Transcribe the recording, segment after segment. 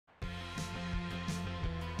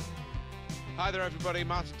Hi there everybody,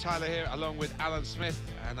 Martin Tyler here along with Alan Smith,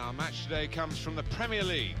 and our match today comes from the Premier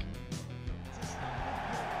League.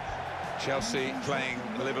 Chelsea playing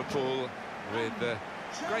Liverpool with a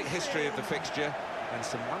great history of the fixture and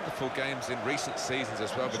some wonderful games in recent seasons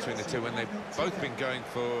as well between the two when they've both been going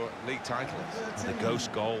for league titles. The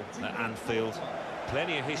ghost goal at Anfield.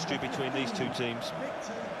 Plenty of history between these two teams.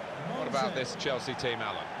 What about this Chelsea team,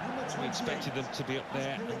 Alan? We expected them to be up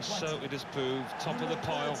there, and so it has proved. Top of the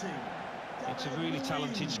pile. It's a really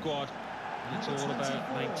talented squad. It's all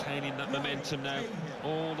about maintaining that momentum now,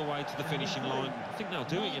 all the way to the finishing line. I think they'll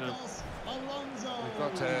do it, you know. We've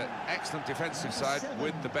got an excellent defensive side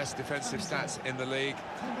with the best defensive stats in the league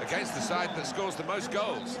against the side that scores the most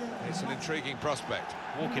goals. It's an intriguing prospect.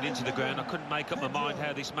 Walking into the ground, I couldn't make up my mind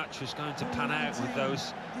how this match was going to pan out with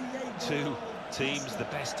those two teams, the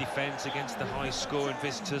best defence against the highest scoring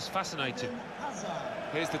visitors. Fascinating.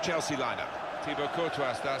 Here's the Chelsea lineup. Thibaut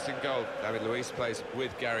Courtois starts in goal. David Luiz plays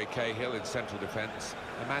with Gary Cahill in central defence.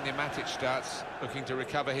 Nemanja Matic starts, looking to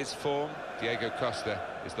recover his form. Diego Costa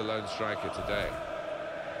is the lone striker today.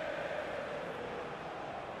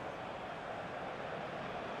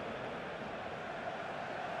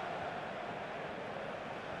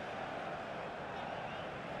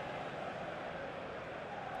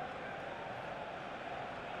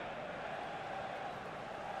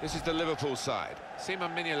 This is the Liverpool side.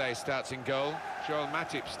 Simon Mignolet starts in goal. Joel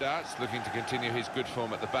Matip starts, looking to continue his good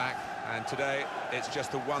form at the back. And today, it's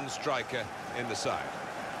just the one striker in the side.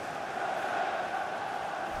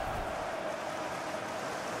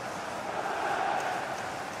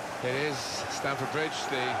 It is Stamford Bridge,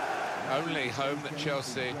 the only home that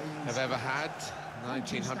Chelsea have ever had.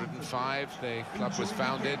 1905, the club was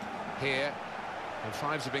founded here. And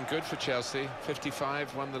fives have been good for Chelsea.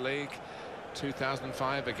 55 won the league.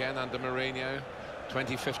 2005 again under Mourinho,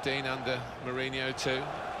 2015 under Mourinho too.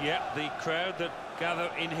 Yeah, the crowd that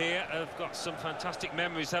gather in here have got some fantastic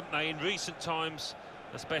memories, haven't they, in recent times,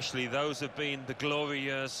 especially those have been the glory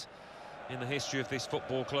years in the history of this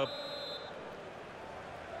football club.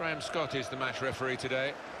 Graham Scott is the match referee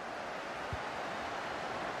today.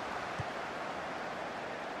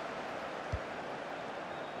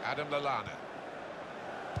 Adam Lallana.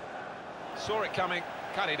 Saw it coming.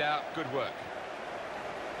 Cut it out, good work.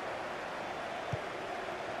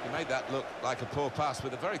 He made that look like a poor pass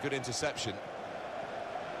with a very good interception.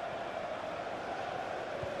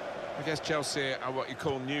 I guess Chelsea are what you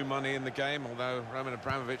call new money in the game, although Roman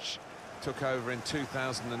Abramovich took over in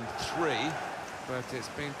 2003. But it's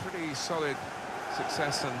been pretty solid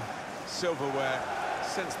success and silverware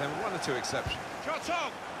since then, one or two exceptions. Shot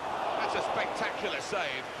on! That's a spectacular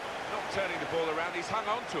save. Not turning the ball around, he's hung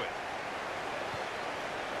on to it.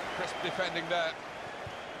 Crisp defending there.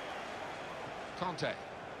 Conte.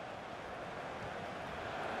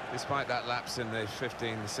 Despite that lapse in the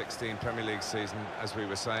 15-16 Premier League season, as we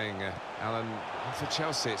were saying, Alan, for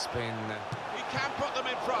Chelsea it's been... He can put them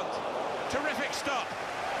in front. Terrific stop.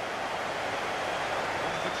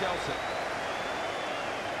 One for Chelsea.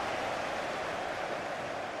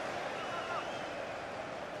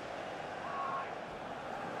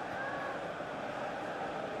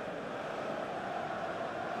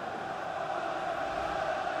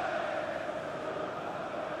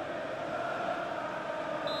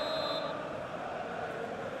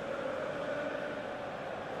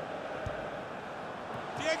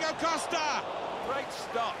 Diego Costa! Great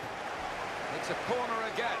stop. It's a corner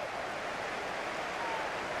again.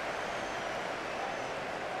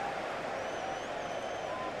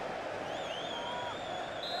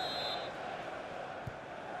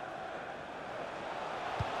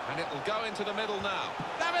 And it will go into the middle now.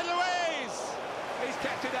 David Luiz! He's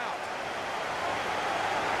kept it out.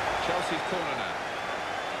 Chelsea's corner now.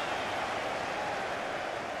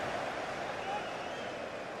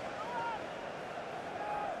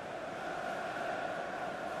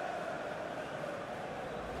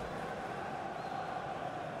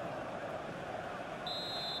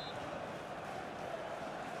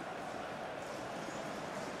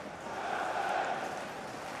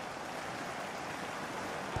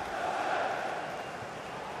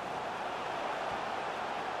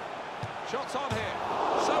 Shots on here.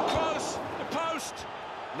 So close. The post.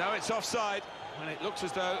 No, it's offside. And it looks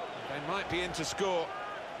as though they might be in to score.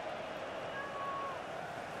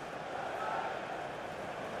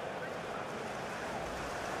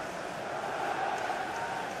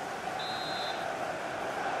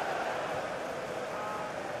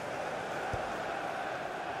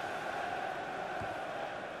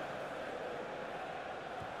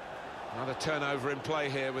 Another turnover in play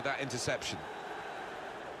here with that interception.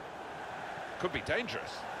 Could be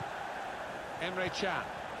dangerous. Emre Can.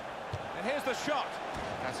 And here's the shot.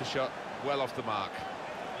 That's a shot well off the mark.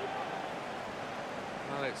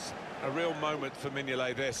 Well, it's a real moment for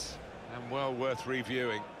Mignolet, this, and well worth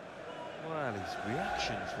reviewing. Well, his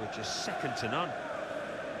reactions were just second to none.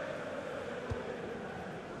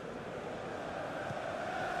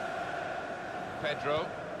 Pedro.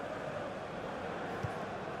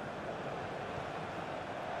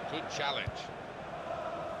 Good challenge.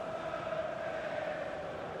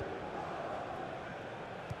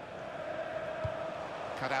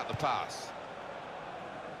 Cut out the pass.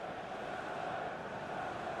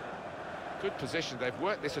 Good position. They've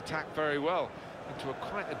worked this attack very well into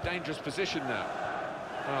quite a dangerous position now.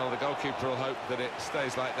 Well, the goalkeeper will hope that it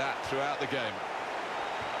stays like that throughout the game.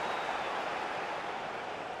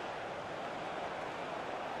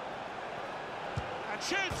 And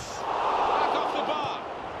shoots! Back off the bar.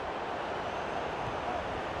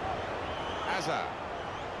 Hazard.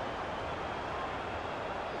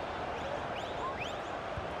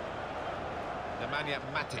 Nemanja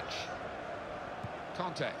Matic.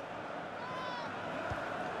 Conte.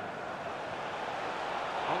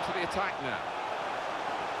 On to the attack now.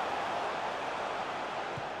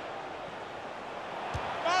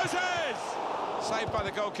 Moses! Saved by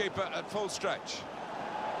the goalkeeper at full stretch.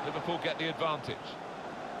 Liverpool get the advantage.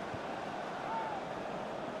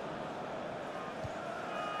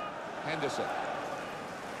 Henderson.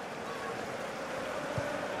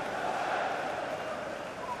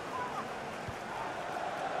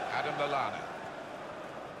 Adam Lallana.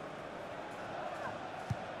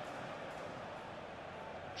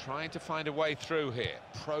 Trying to find a way through here,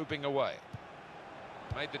 probing away.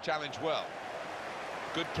 Made the challenge well.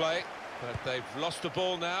 Good play, but they've lost the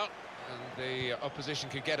ball now, and the opposition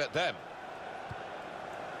can get at them.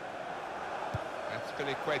 That's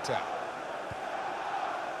Filiqueta.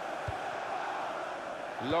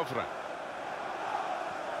 Lovren.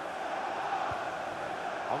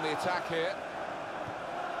 On the attack here.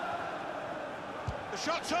 The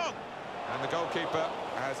shot's on! And the goalkeeper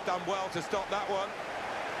has done well to stop that one.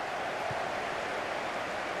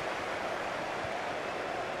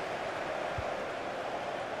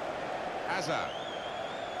 Hazard.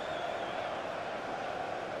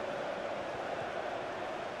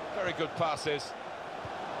 Very good passes.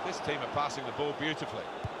 This team are passing the ball beautifully.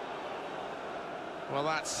 Well,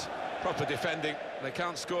 that's proper defending. They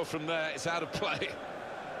can't score from there. It's out of play.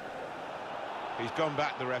 He's gone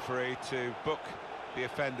back, the referee, to book the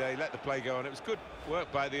offender. He let the play go on. It was good work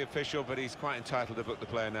by the official, but he's quite entitled to book the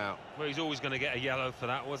player now. Well, he's always going to get a yellow for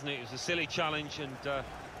that, wasn't it? It was a silly challenge, and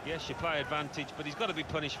yes, you play advantage, but he's got to be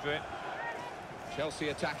punished for it. Chelsea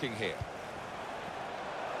attacking here.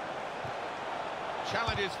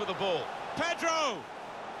 Challenges for the ball. Pedro!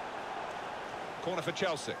 Corner for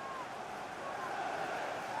Chelsea.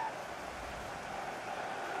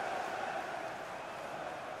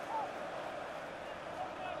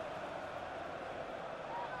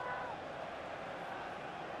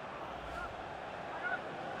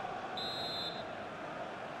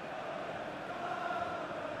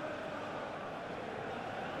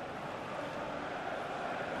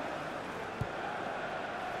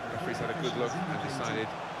 He's had a good look and decided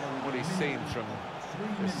what he's seen from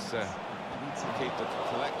this keeper to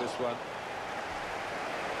collect this one.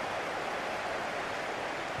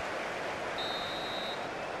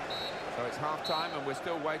 So it's half-time and we're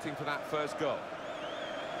still waiting for that first goal.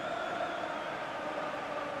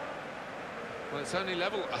 Well, it's only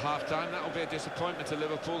level at half-time. That will be a disappointment to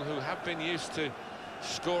Liverpool, who have been used to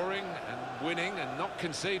scoring and winning and not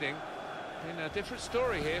conceding. Been a different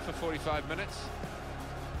story here for 45 minutes.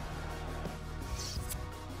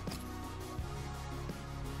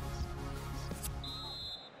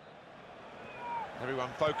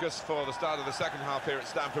 Everyone focused for the start of the second half here at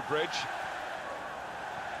Stamford Bridge.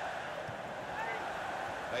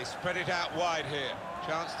 They spread it out wide here.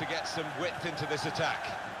 Chance to get some width into this attack.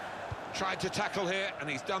 Tried to tackle here, and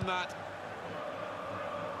he's done that.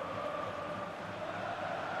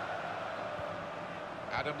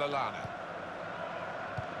 Adam Lallana.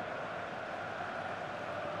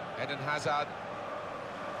 Eden Hazard.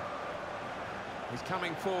 He's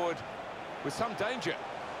coming forward with some danger.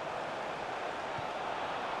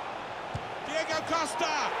 Diego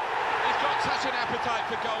Costa! He's got such an appetite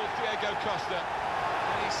for goals, Diego Costa.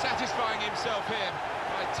 And he's satisfying himself here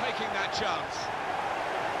by taking that chance.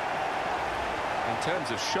 In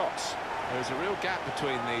terms of shots, there's a real gap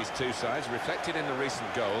between these two sides, reflected in the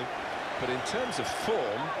recent goal. But in terms of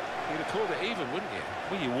form, you'd have called it even, wouldn't you?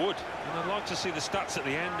 Well, you would. And I'd like to see the stats at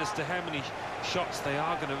the end as to how many shots they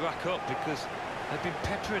are going to rack up, because they've been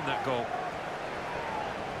peppering that goal.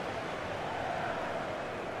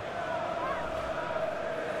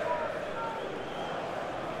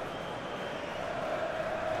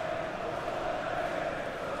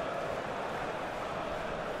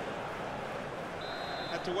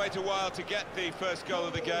 Had to wait a while to get the first goal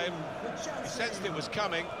of the game. He sensed it was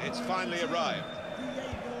coming. It's finally arrived.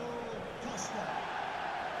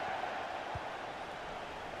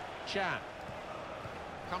 Chan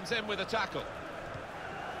comes in with a tackle.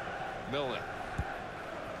 Milner.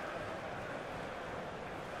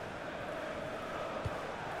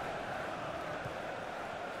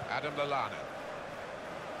 Adam Lallana.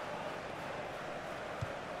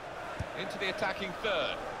 Into the attacking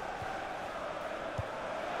third.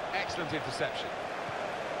 Excellent interception.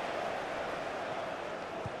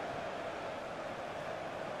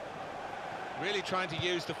 Really trying to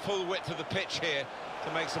use the full width of the pitch here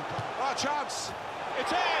to make some... Oh, chance!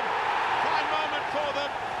 It's in! Fine moment for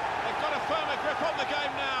them. They've got a firmer grip on the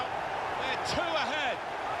game now. They're 2 ahead.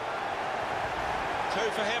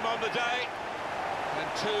 2 for him on the day. And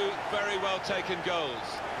 2 very well taken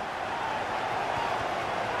goals.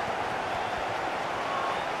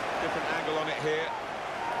 Different angle on it here.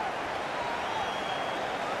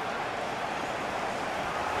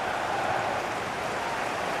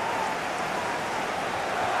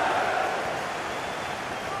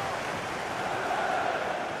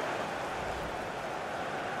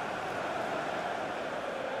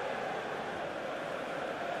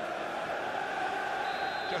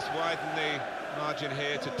 Just widen the margin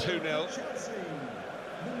here to 2-0.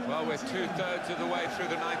 Well, we're 2/3 of the way through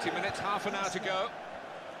the 90 minutes, half an hour to go.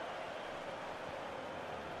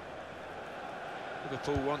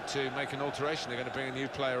 Liverpool want to make an alteration. They're going to bring a new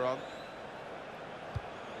player on.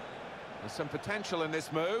 There's some potential in this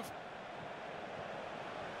move.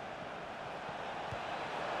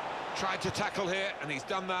 Tried to tackle here, and he's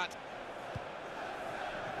done that.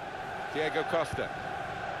 Diego Costa.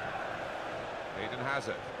 Eden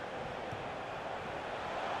Hazard.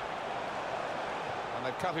 And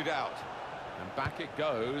they've cut it out. And back it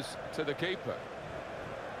goes to the keeper.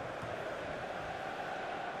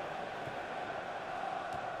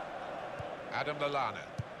 Adam Lallana.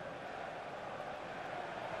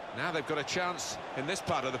 Now they've got a chance in this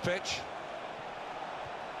part of the pitch.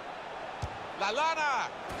 Lallana!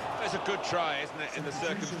 There's a good try, isn't it, in the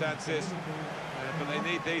circumstances? But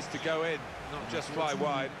they need these to go in, not just fly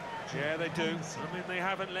wide. Yeah, they do. I mean, they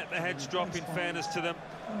haven't let the heads drop, in fairness to them.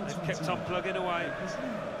 They've kept on plugging away.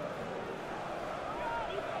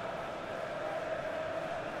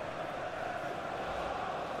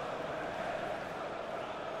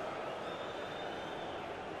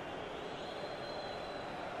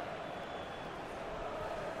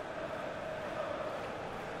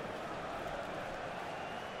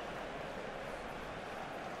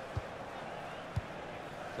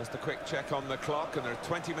 Just a quick check on the clock, and there are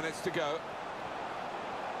 20 minutes to go.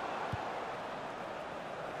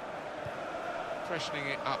 Freshening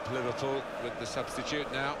it up, Liverpool, with the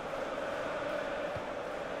substitute now.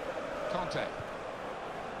 Conte.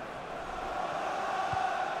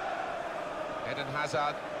 Eden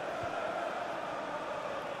Hazard.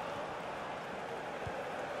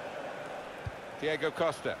 Diego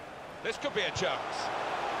Costa. This could be a chance.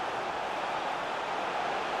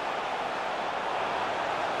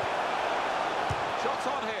 Shots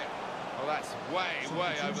on here. Well, that's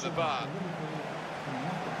way over the bar.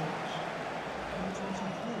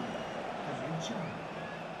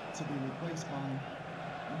 To be replaced by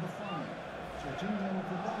number 5, Jorginho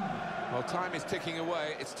Vidal. Well, time is ticking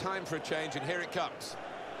away. It's time for a change, and here it comes.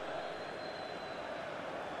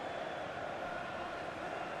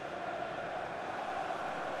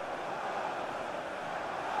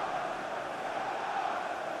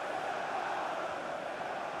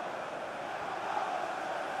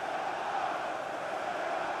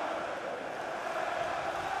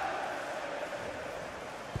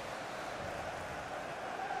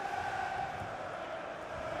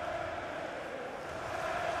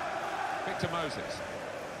 To Moses.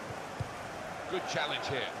 Good challenge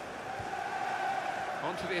here.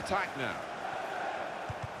 On to the attack now.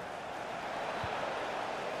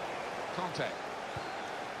 Conte.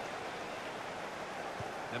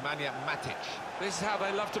 Nemanja Matic. This is how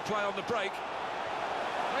they love to play on the break.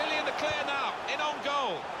 Really in the clear now. In on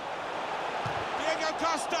goal. Diego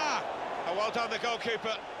Costa. Oh, well done, the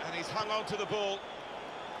goalkeeper. And he's hung on to the ball.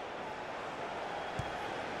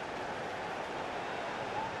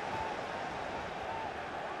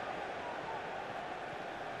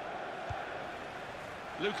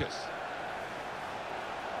 Lucas.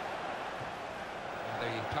 The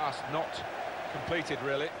pass not completed,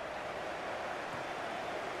 really.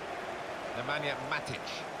 Nemanja Matic.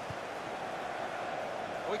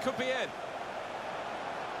 Oh, he could be in.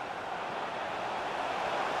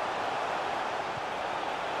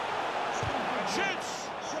 Shoots!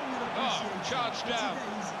 Oh, charged down.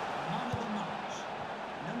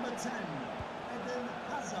 10, Eden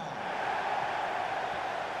Hazard.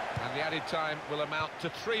 And the added time will amount to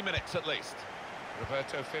 3 minutes at least.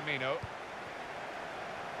 Roberto Firmino.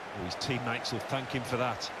 Oh, his teammates will thank him for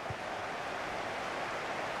that.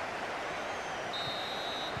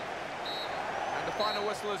 And the final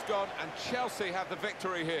whistle has gone, and Chelsea have the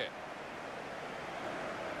victory here.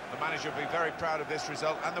 The manager will be very proud of this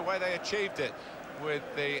result and the way they achieved it, with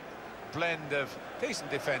the blend of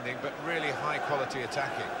decent defending but really high-quality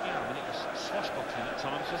attacking. Yeah, I mean, it was swashbuckling at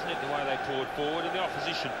times, wasn't it, the way they poured forward, and the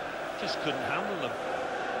opposition just couldn't handle them.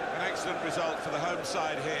 An excellent result for the home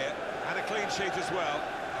side here, and a clean sheet as well.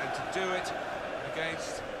 And to do it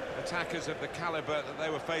against attackers of the calibre that they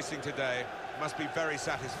were facing today must be very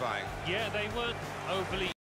satisfying. Yeah, they weren't overly